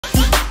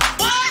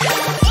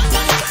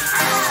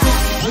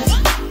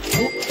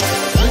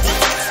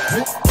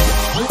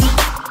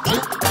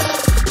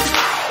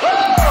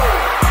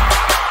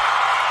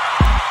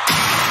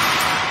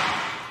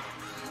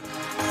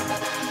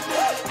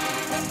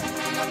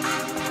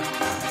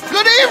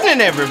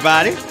evening,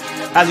 everybody.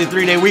 How's your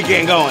 3-day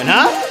weekend going,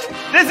 huh?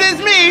 This is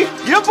me,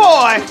 your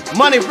boy,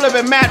 Money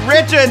Flippin' Matt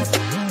Richards.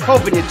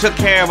 Hoping you took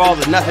care of all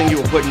the nothing you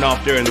were putting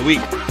off during the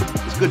week.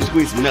 It's good to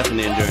squeeze some nothing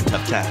in during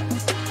tough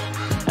times.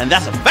 And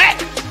that's a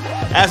fact.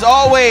 As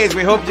always,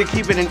 we hope you're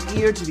keeping an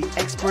ear to the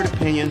expert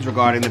opinions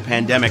regarding the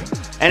pandemic.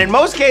 And in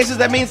most cases,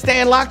 that means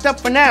staying locked up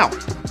for now.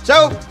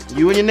 So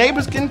you and your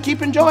neighbors can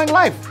keep enjoying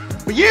life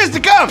for years to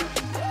come.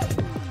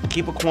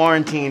 Keep a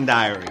quarantine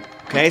diary,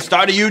 okay?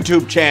 Start a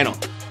YouTube channel.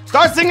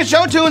 Start singing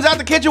show tunes out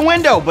the kitchen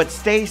window, but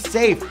stay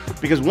safe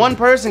because one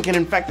person can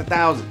infect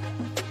 1,000.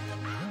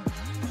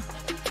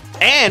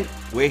 And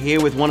we're here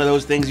with one of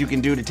those things you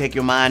can do to take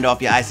your mind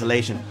off your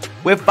isolation.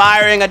 We're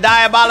firing a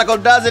diabolical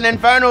dozen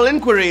infernal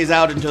inquiries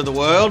out into the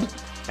world,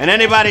 and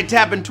anybody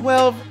tapping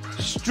 12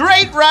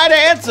 straight right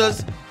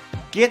answers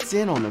gets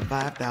in on the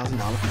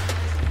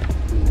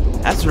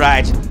 $5,000. That's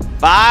right,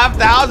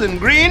 5,000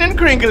 green and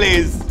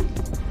crinklies.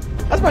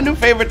 That's my new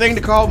favorite thing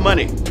to call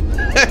money.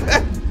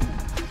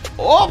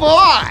 Oh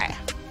boy!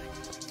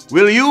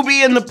 Will you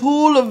be in the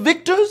pool of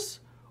victors,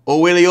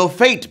 or will your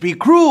fate be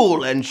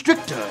cruel and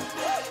stricter?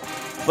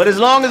 But as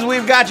long as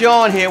we've got you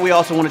on here, we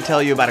also want to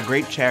tell you about a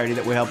great charity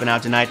that we're helping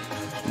out tonight.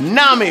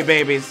 NAMI,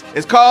 babies.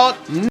 It's called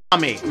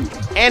NAMI.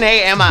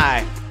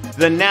 N-A-M-I.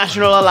 The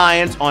National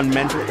Alliance on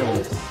Mental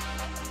Illness.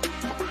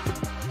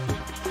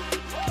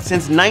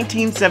 Since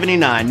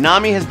 1979,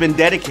 NAMI has been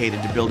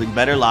dedicated to building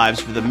better lives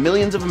for the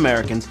millions of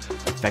Americans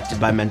affected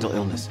by mental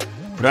illness.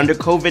 But under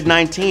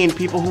COVID-19,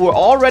 people who are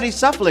already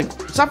suffering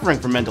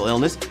from mental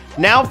illness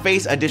now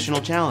face additional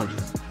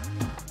challenges.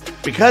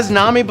 Because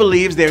NAMI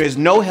believes there is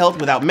no health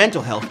without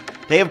mental health,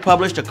 they have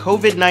published a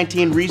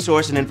COVID-19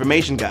 resource and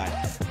information guide.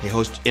 They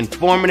host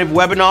informative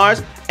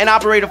webinars and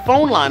operate a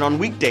phone line on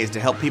weekdays to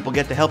help people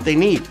get the help they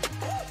need.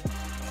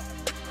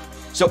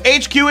 So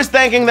HQ is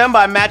thanking them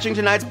by matching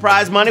tonight's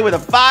prize money with a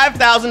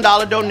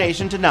 $5,000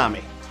 donation to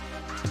NAMI.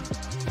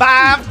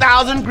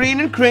 5,000 green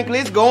and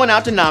crinklies going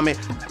out to NAMI.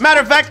 Matter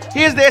of fact,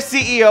 here's their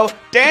CEO,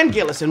 Dan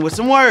Gillison, with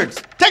some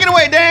words. Take it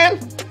away, Dan!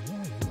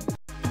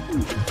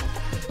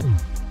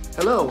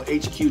 Hello,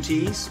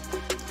 HQTs.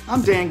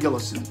 I'm Dan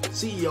Gillison,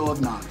 CEO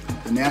of NAMI,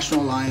 the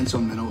National Alliance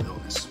on Mental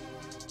Illness.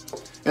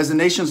 As the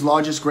nation's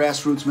largest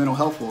grassroots mental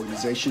health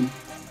organization,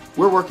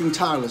 we're working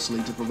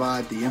tirelessly to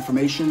provide the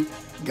information,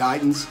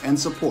 guidance, and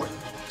support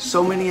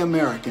so many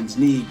Americans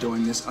need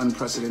during this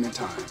unprecedented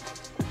time.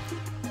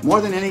 More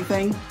than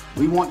anything,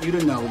 we want you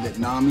to know that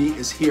NAMI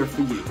is here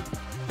for you,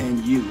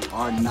 and you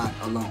are not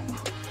alone.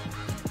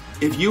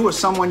 If you or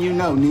someone you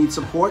know needs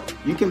support,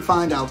 you can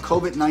find our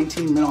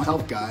COVID-19 mental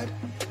health guide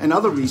and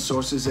other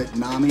resources at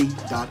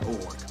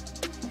NAMI.org.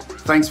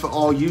 Thanks for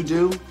all you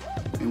do,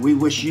 and we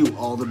wish you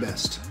all the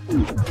best.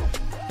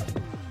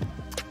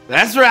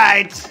 That's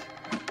right.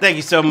 Thank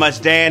you so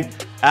much, Dan.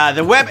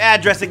 The web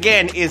address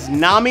again is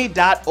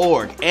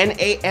NAMI.org,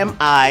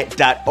 N-A-M-I.org.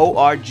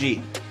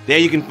 There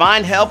you can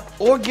find help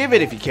or give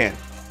it if you can.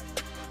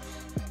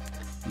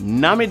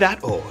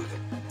 NAMI.org.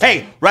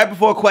 Hey, right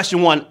before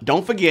question 1,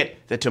 don't forget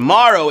that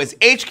tomorrow is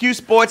HQ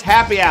Sports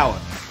Happy Hour.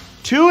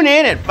 Tune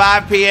in at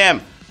 5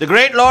 p.m. The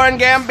great Lauren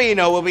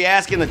Gambino will be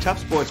asking the tough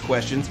sports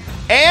questions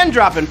and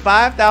dropping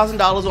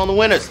 $5,000 on the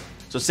winners.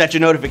 So set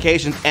your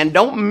notifications and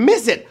don't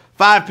miss it.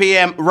 5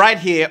 p.m. right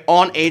here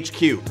on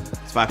HQ.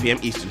 It's 5 p.m.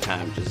 Eastern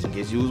Time, just in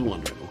case you was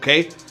wondering,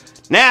 okay?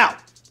 Now,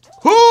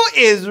 who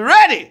is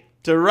ready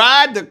to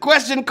ride the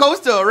question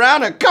coaster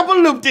around a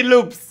couple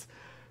loop-de-loops?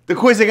 The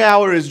quizzing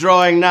hour is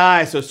drawing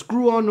nigh, so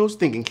screw on those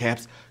thinking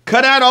caps,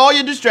 cut out all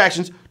your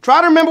distractions,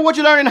 try to remember what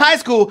you learned in high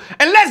school,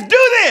 and let's do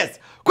this!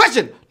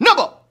 Question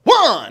number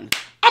 1.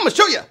 I'm gonna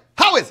show you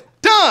how it's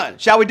done.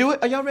 Shall we do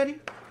it? Are y'all ready?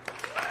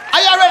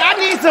 Are y'all ready? I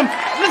need some,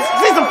 let's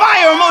see some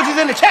fire emojis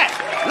in the chat.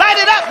 Light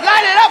it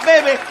up,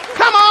 baby.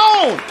 Come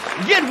on,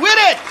 get with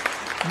it.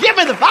 Give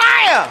me the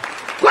fire.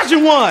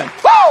 Question 1.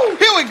 Woo,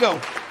 here we go.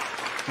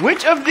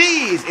 Which of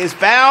these is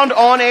found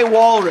on a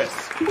walrus?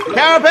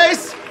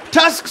 Carapace,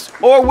 tusks,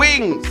 or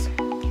wings?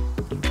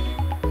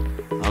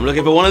 I'm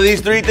looking for one of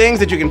these 3 things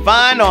that you can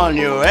find on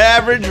your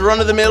average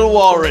run-of-the-mill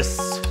walrus.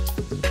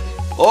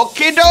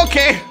 Okie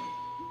dokie.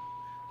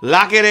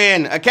 Lock it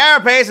in. A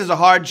carapace is a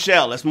hard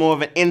shell. That's more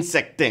of an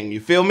insect thing, you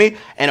feel me?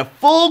 And a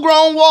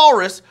full-grown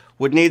walrus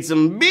would need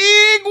some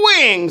big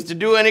wings to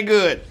do any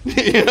good,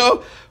 you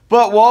know?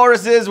 But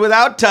walruses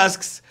without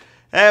tusks,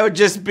 that would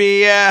just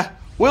be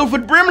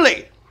Wilford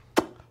Brimley.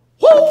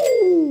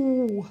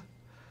 Woo!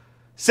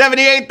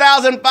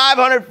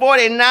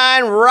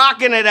 78,549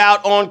 rocking it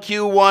out on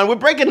Q1. We're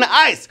breaking the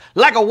ice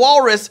like a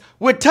walrus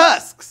with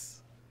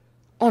tusks.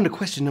 On to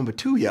question number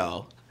 2,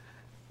 y'all.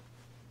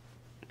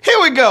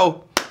 Here we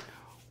go.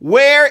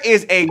 Where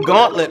is a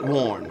gauntlet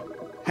worn?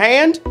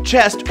 Hand,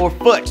 chest, or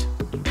foot?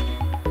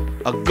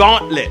 A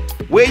gauntlet.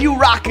 Where you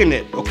rocking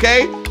it,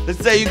 okay? Let's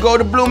say you go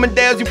to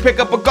Bloomingdale's, you pick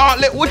up a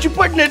gauntlet. What you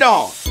putting it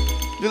on?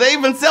 Do they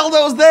even sell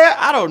those there?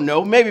 I don't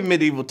know. Maybe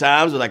medieval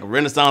times or like a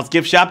Renaissance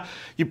gift shop.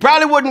 You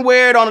probably wouldn't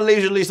wear it on a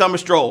leisurely summer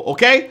stroll,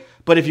 okay?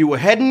 But if you were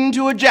heading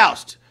into a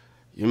joust,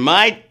 you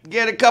might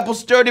get a couple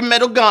sturdy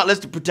metal gauntlets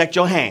to protect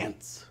your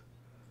hands.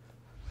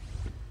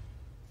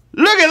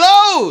 Look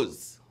at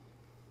those!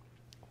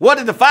 What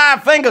did the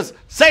five fingers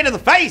say to the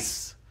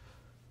face?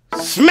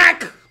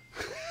 Smack!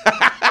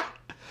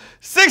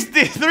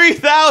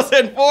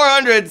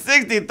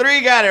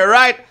 63,463 got it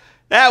right.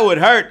 That would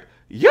hurt.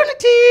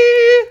 Unity!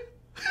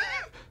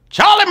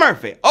 Charlie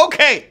Murphy.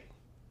 Okay.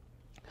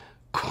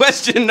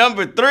 Question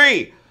number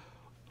 3.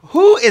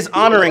 Who is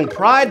honoring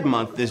Pride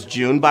Month this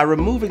June by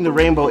removing the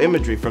rainbow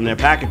imagery from their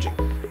packaging?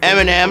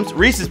 M&M's,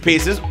 Reese's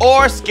Pieces,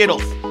 or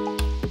Skittles?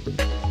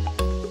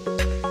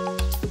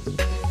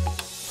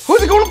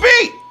 Who's it gonna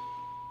be?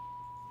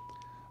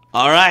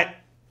 All right.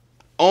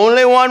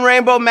 Only one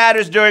rainbow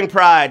matters during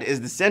Pride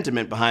is the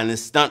sentiment behind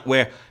this stunt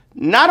where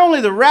not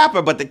only the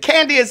wrapper, but the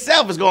candy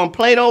itself is going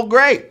plain old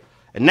gray.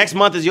 And next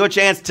month is your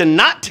chance to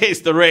not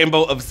taste the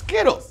rainbow of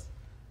Skittles.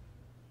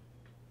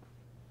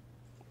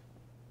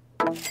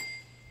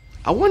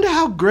 I wonder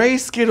how gray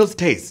Skittles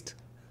taste.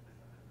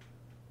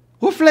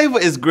 What flavor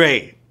is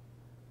gray?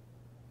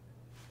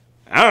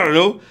 I don't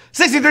know.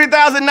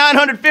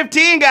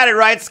 63,915 got it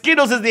right.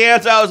 Skittles is the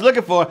answer I was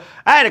looking for.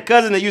 I had a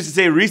cousin that used to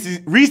say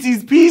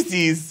Reese's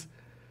Pieces.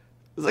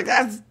 I was like,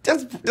 that's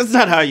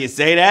not how you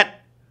say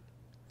that.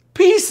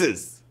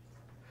 Pieces.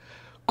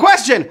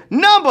 Question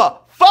number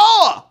 4.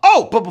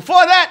 Oh, but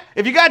before that,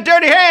 if you got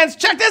dirty hands,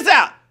 check this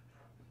out.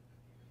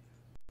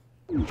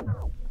 Wait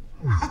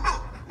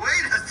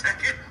a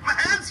second, my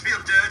hands feel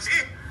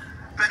dirty.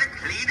 Better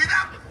clean it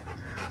up.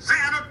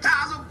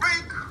 Sanitizer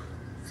break.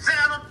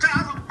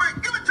 Sanitizer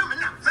break. Give it to me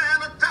now.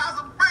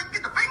 Sanitizer break.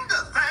 Get the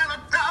fingers.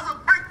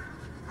 Sanitizer break.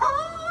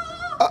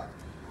 Woo!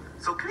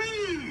 So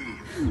clean.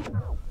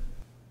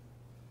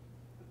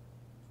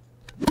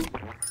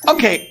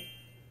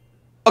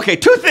 Okay,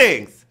 2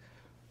 things.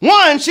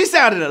 1, she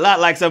sounded a lot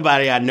like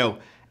somebody I know.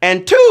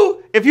 And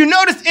 2, if you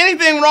noticed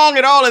anything wrong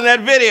at all in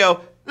that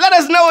video, let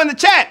us know in the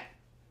chat.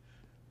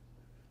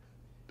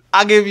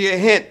 I'll give you a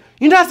hint.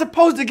 You're not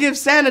supposed to give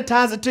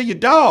sanitizer to your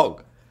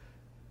dog.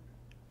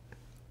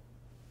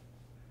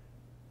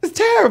 It's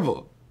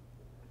terrible.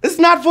 It's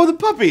not for the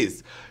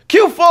puppies.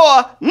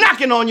 Q4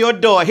 knocking on your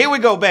door. Here we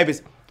go,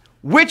 babies.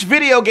 Which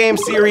video game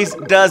series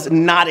does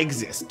not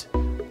exist?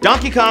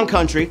 Donkey Kong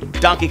Country,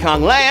 Donkey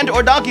Kong Land,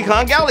 or Donkey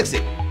Kong Galaxy?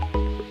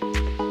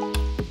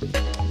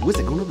 What's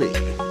it gonna be?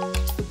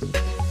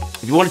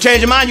 If you want to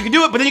change your mind, you can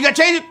do it, but then you gotta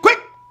change it quick.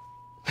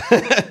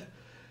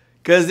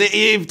 Because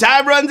if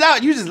time runs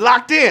out, you just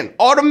locked in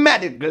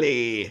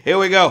automatically. Here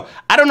we go.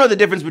 I don't know the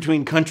difference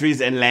between countries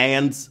and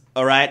lands,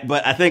 all right?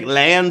 But I think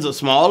lands are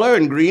smaller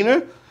and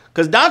greener.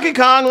 Because Donkey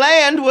Kong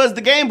Land was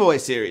the Game Boy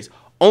series.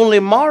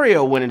 Only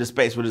Mario went into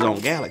space with his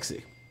own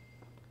galaxy.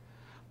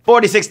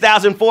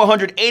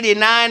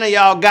 46,489 of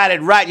y'all got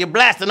it right. You're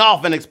blasting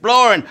off and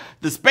exploring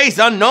the space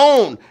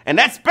unknown. And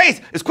that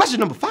space is question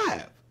number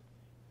 5.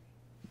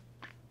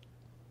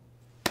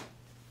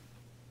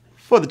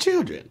 For the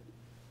children.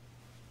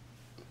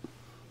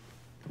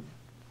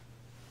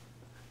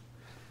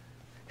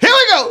 Here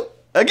we go.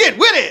 Again,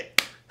 with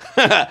it.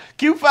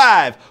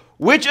 Q5.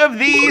 Which of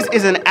these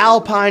is an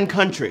alpine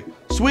country?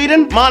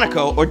 Sweden,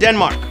 Monaco, or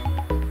Denmark?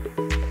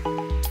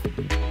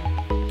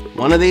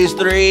 One of these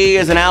 3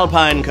 is an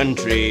alpine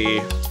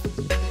country.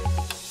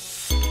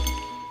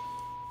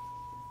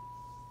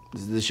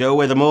 This is the show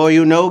where the more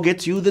you know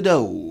gets you the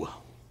dough.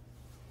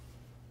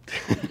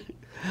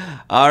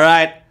 All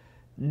right.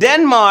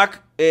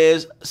 Denmark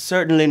is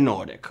certainly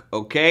Nordic,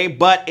 okay?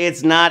 But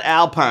it's not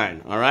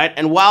alpine, all right?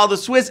 And while the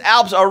Swiss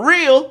Alps are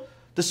real,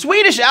 the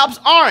Swedish Alps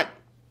aren't.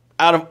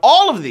 Out of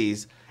all of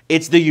these,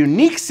 it's the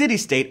unique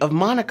city-state of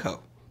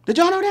Monaco. Did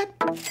y'all know that?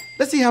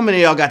 Let's see how many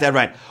of y'all got that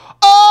right.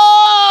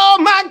 Oh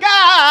my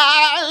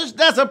gosh,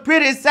 that's a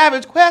pretty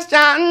savage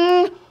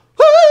question.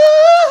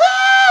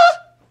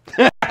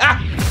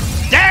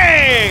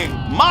 Dang!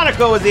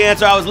 Monaco is the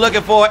answer I was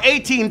looking for.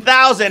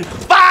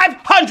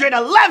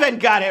 18,511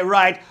 got it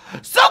right.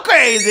 So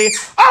crazy.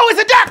 Oh,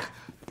 it's a duck.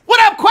 What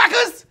up,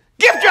 quackers?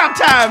 Gift drop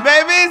time,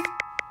 babies.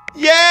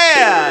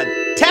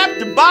 Yeah. Tap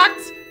the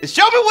box and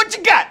show me what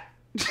you got.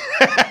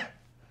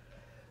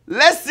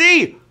 Let's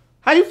see.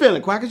 How you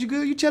feeling, quackers? You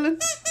good? You chilling?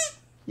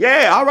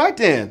 Yeah, all right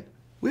then.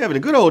 We're having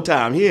a good old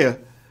time here.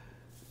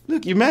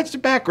 Look, you matched the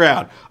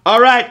background. All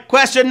right,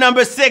 question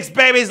number 6,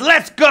 babies.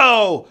 Let's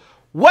go.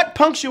 What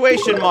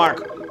punctuation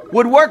mark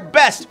would work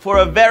best for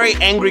a very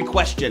angry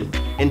question?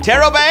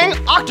 Interrobang,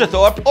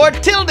 octothorpe, or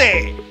tilde?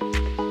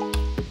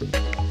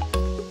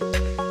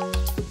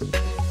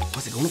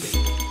 What's it gonna be?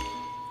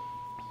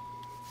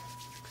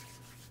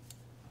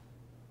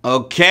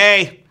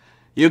 Okay.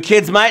 You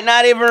kids might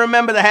not even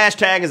remember the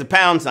hashtag as a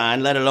pound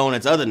sign, let alone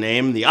its other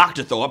name, the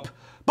octothorpe.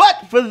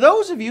 But for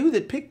those of you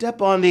that picked up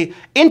on the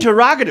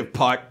interrogative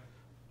part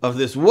of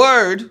this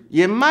word,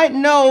 you might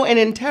know an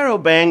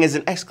interrobang is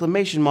an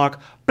exclamation mark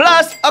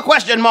plus a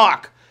question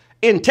mark.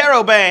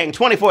 Interrobang,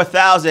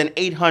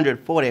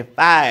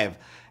 24,845.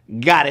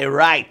 Got it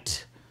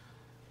right.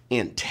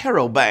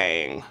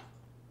 Interrobang.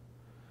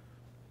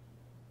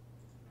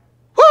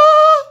 Woo!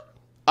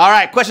 All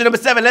right, question number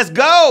 7. Let's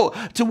go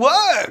to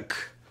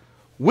work.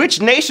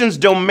 Which nation's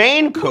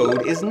domain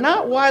code is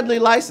not widely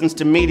licensed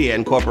to media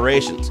and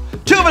corporations?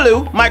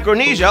 Tuvalu,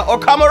 Micronesia, or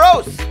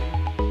Comoros?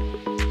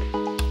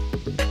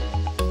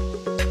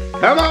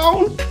 Come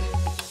on.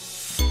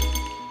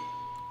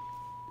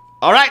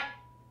 All right.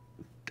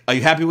 Are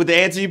you happy with the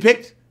answer you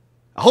picked?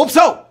 I hope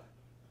so.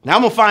 Now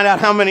I'm gonna find out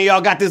how many of y'all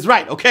got this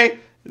right, okay?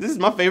 This is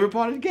my favorite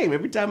part of the game.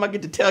 Every time I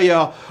get to tell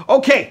y'all,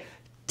 okay,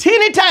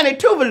 teeny tiny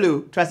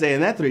Tuvalu, try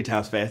saying that 3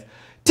 times fast.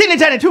 Teeny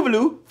tiny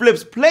Tuvalu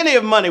flips plenty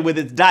of money with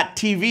its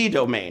 .tv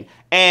domain,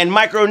 and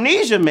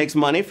Micronesia makes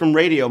money from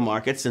radio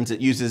markets since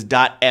it uses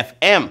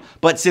 .fm.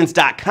 But since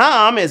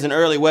 .com is an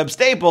early web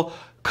staple,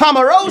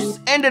 Comoros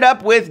ended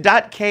up with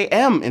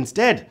 .km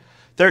instead.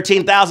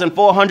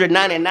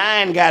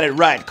 13,499 got it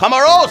right.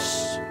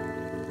 Comoros!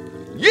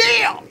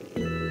 Yeah!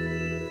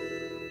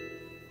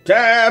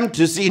 Time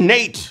to see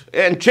Nate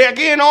and check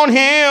in on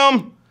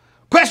him.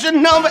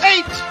 Question number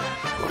 8.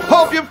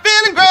 Hope you're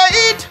feeling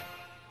great.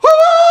 Woo!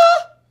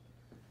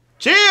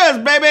 Cheers,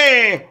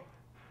 baby!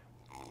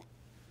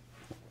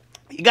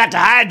 You got to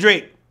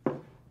hydrate.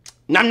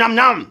 Nom nom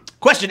nom.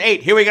 Question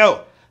 8, here we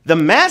go. The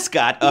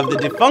mascot of the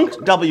defunct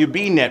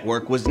WB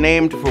network was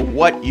named for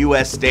what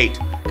U.S. state?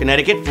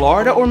 Connecticut,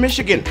 Florida, or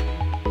Michigan?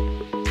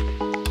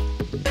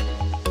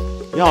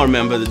 Y'all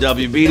remember the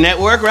WB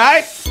network,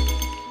 right?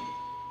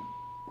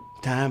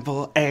 Time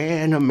for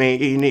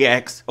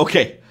Animaniacs.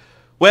 Okay.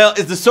 Well,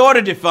 it's the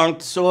sorta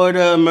defunct,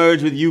 sorta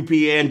merged with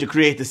UPN to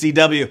create the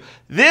CW.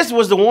 This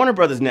was the Warner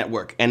Brothers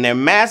network, and their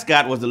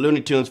mascot was the Looney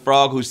Tunes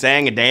frog who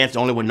sang and danced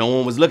only when no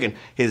one was looking.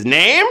 His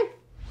name?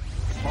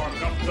 Park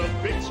up the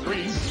big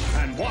screen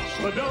and watch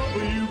the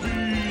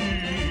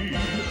WB.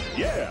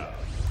 Yeah.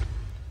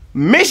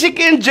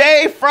 Michigan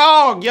J.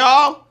 Frog,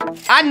 y'all.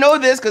 I know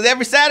this because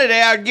every Saturday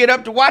I'd get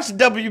up to watch the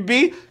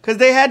WB because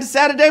they had the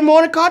Saturday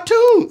morning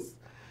cartoons.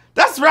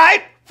 That's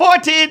right.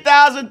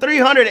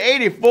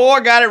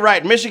 14,384 got it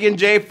right. Michigan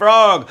J.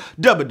 Frog.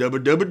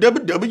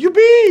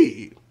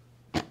 WB.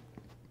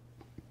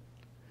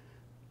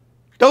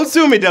 Don't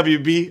sue me,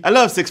 WB. I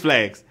love Six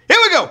Flags. Here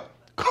we go.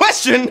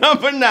 Question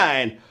number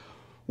 9.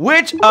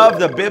 Which of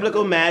the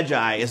biblical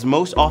magi is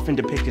most often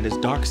depicted as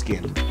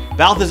dark-skinned?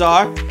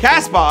 Balthazar,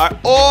 Caspar,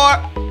 or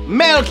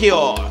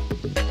Melchior?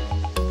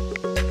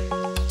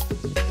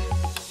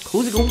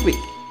 Who's it gonna be?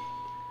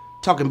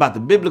 Talking about the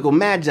biblical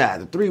magi,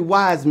 the 3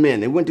 wise men.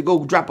 They went to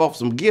go drop off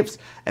some gifts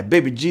at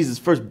baby Jesus'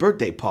 first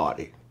birthday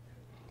party.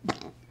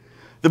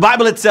 The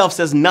Bible itself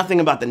says nothing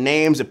about the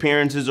names,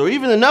 appearances, or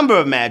even the number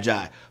of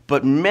magi,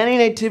 but many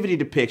nativity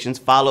depictions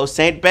follow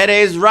St.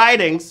 Bede's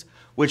writings,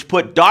 which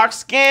put dark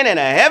skin and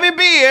a heavy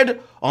beard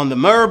on the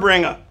myrrh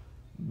bringer,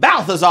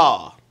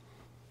 Balthazar.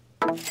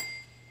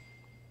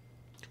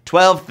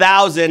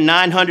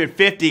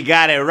 12,950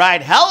 got it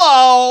right.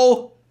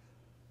 Hello!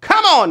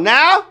 Come on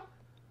now!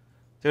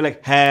 They're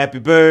like, happy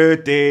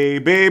birthday,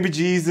 baby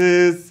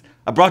Jesus.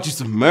 I brought you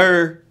some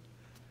myrrh.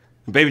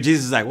 And baby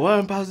Jesus is like, what am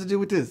I supposed to do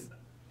with this?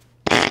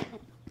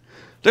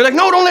 They're like,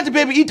 no, don't let the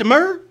baby eat the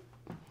myrrh.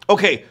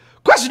 Okay,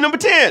 question number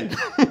 10.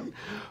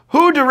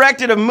 Who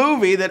directed a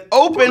movie that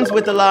opens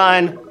with the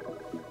line,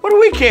 what do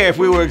we care if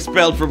we were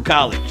expelled from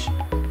college?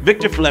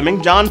 Victor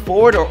Fleming, John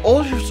Ford, or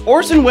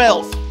Orson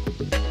Welles?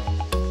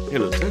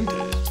 Hello,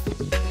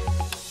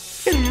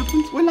 it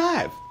happens, we're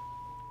live.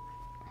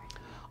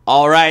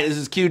 All right, this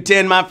is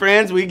Q10, my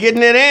friends. We're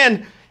getting it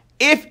in.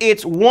 If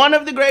it's one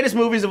of the greatest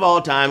movies of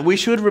all time, we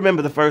should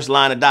remember the first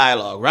line of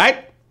dialogue,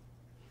 right?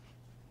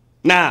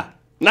 Nah,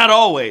 not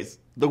always.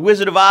 The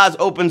Wizard of Oz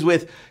opens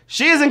with,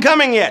 she isn't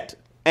coming yet.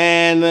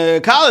 And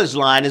the college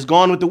line is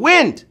Gone with the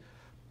Wind.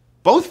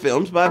 Both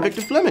films by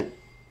Victor Fleming.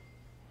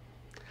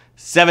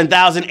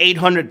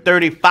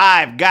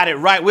 7,835 got it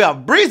right. We are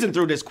breezing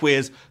through this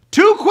quiz.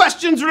 2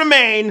 questions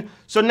remain,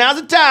 so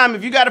now's the time.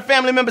 If you got a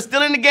family member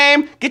still in the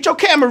game, get your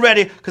camera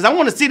ready, because I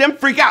want to see them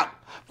freak out.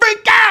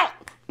 Freak out!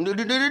 Freak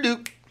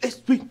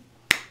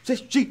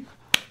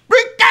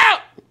out!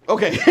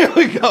 Okay, here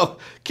we go.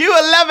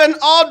 Q11,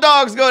 all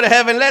dogs go to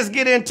heaven. Let's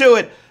get into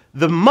it.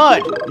 The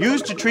mud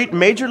used to treat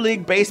Major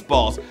League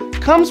Baseballs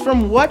comes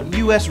from what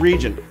U.S.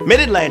 region?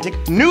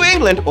 Mid-Atlantic, New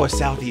England, or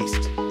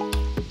Southeast?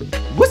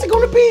 What's it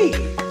gonna be?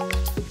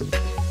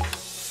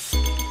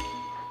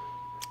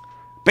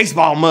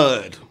 Baseball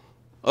mud.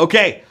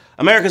 Okay,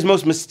 America's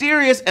most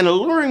mysterious and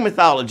alluring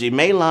mythology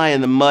may lie in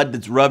the mud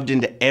that's rubbed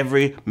into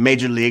every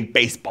Major League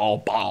Baseball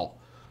ball.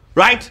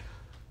 Right?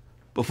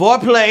 Before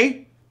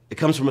play, it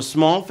comes from a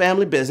small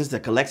family business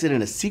that collects it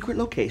in a secret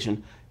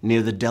location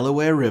near the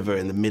Delaware River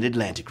in the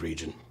Mid-Atlantic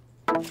region.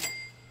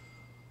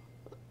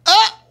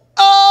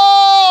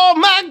 Oh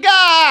my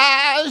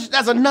gosh!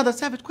 That's another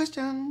savage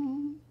question.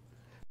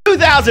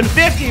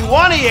 2,050,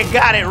 one of you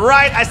got it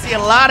right. I see a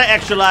lot of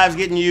extra lives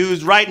getting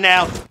used right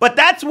now, but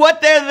that's what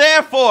they're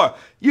there for.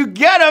 You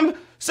get them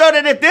so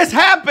that if this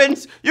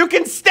happens, you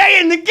can stay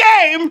in the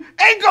game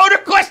and go to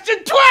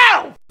question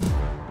 12.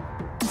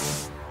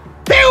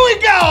 Here we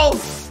go.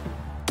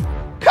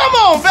 Come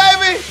on,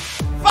 baby.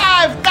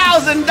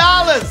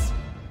 $5,000.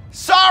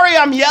 Sorry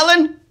I'm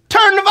yelling.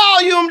 Turn the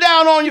volume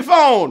down on your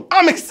phone.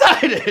 I'm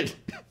excited.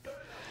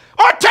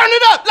 Or turn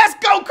it up. Let's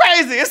go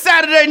crazy. It's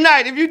Saturday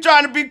night. If you're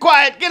trying to be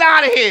quiet, get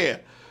out of here.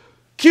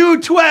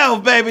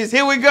 Q12, babies.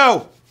 Here we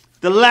go.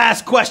 The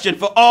last question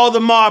for all the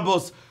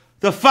marbles.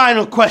 The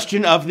final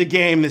question of the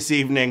game this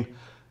evening.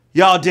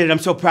 Y'all did it. I'm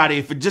so proud of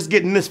you for just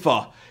getting this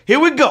far. Here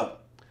we go.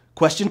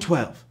 Question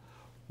 12.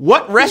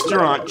 What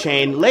restaurant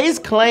chain lays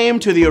claim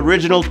to the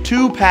original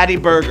two-patty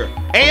burger?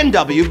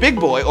 A&W, Big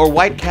Boy, or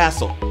White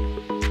Castle?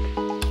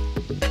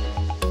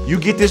 You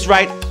get this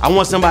right, I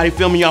want somebody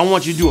filming you. I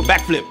want you to do a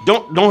backflip.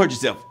 Don't hurt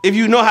yourself. If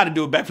you know how to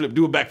do a backflip,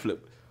 do a backflip.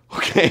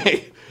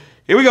 Okay?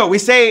 Here we go. We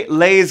say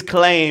lays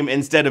claim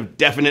instead of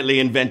definitely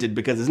invented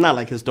because it's not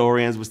like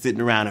historians were sitting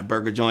around at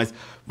burger joints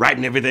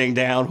writing everything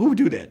down. Who would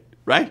do that,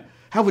 right?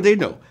 How would they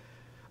know?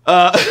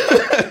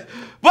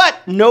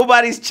 But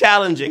nobody's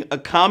challenging a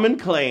common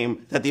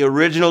claim that the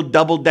original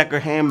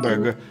double-decker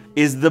hamburger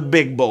is the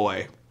Big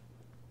Boy.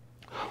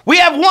 We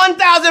have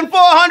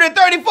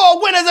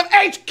 1,434 winners of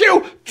HQ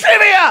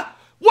Trivia!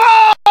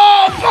 Whoa,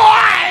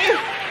 boy!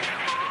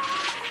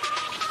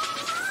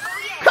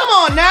 Come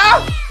on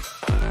now!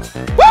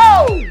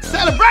 Woo!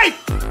 Celebrate!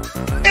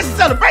 It's a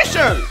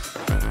celebration!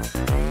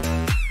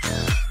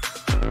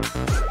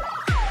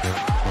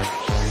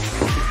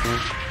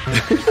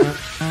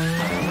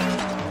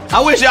 I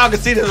wish y'all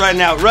could see this right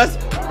now. Russ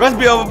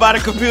be over by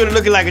the computer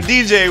looking like a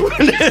DJ.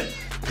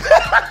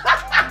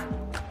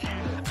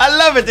 I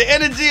love it. The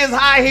energy is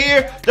high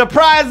here. The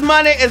prize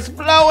money is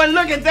flowing.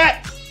 Look at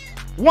that.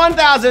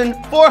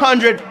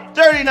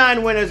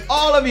 1,439 winners.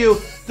 All of you,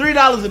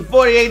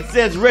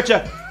 $3.48 richer.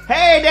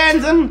 Hey,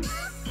 Danzen.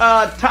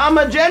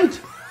 Tomagent.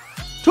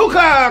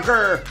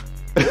 Tukarker.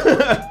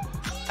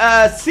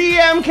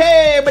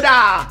 CMK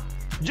Bada.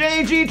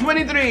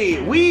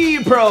 JG23.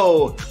 We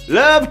Pro.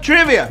 Love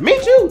Trivia. Me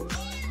too.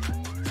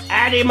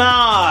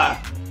 Adimar.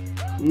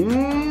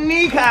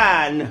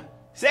 Nikan.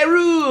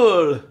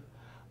 Serul.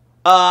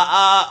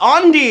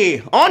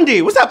 Ondi.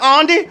 What's up,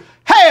 Ondi?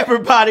 Hey,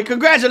 everybody.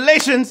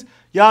 Congratulations.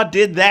 Y'all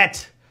did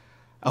that.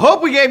 I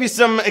hope we gave you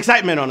some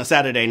excitement on a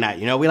Saturday night.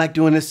 You know, we like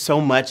doing this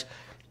so much.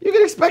 You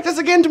can expect us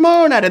again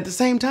tomorrow night at the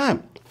same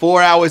time.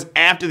 4 hours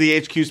after the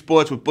HQ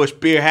Sports with Busch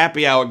Beer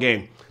Happy Hour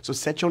game. So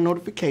set your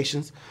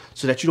notifications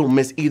so that you don't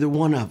miss either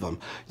one of them.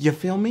 You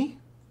feel me?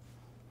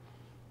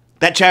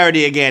 That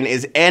charity again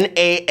is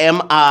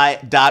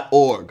NAMI.org,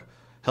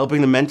 helping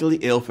the mentally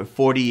ill for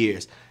 40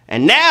 years.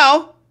 And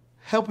now,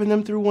 helping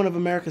them through one of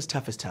America's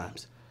toughest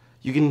times.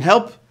 You can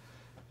help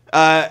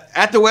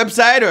at the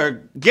website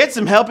or get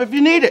some help if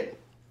you need it.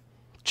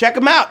 Check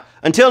them out.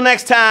 Until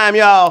next time,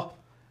 y'all,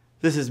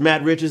 this is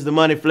Matt Richards, the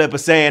Money Flipper,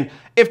 saying,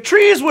 if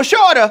trees were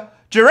shorter,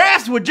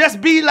 giraffes would just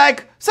be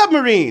like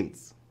submarines.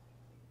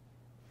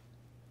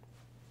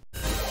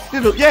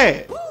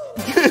 Yeah.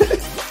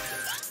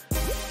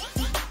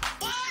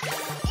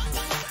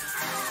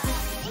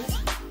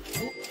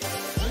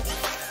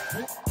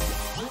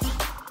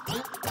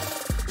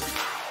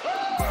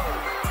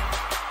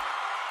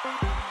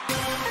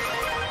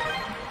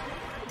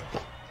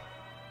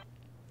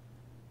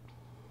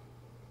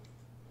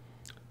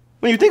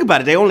 When you think about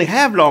it, they only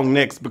have long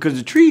necks because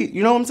the tree,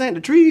 you know what I'm saying?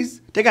 The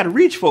trees, they got to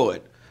reach for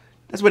it.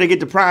 That's where they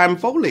get the prime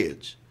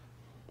foliage.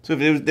 So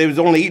if they was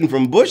only eating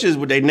from bushes,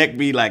 would their neck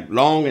be like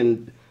long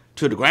and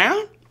to the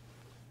ground?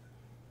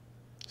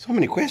 So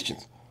many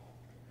questions.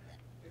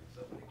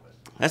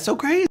 That's so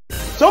crazy.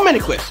 So many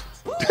questions.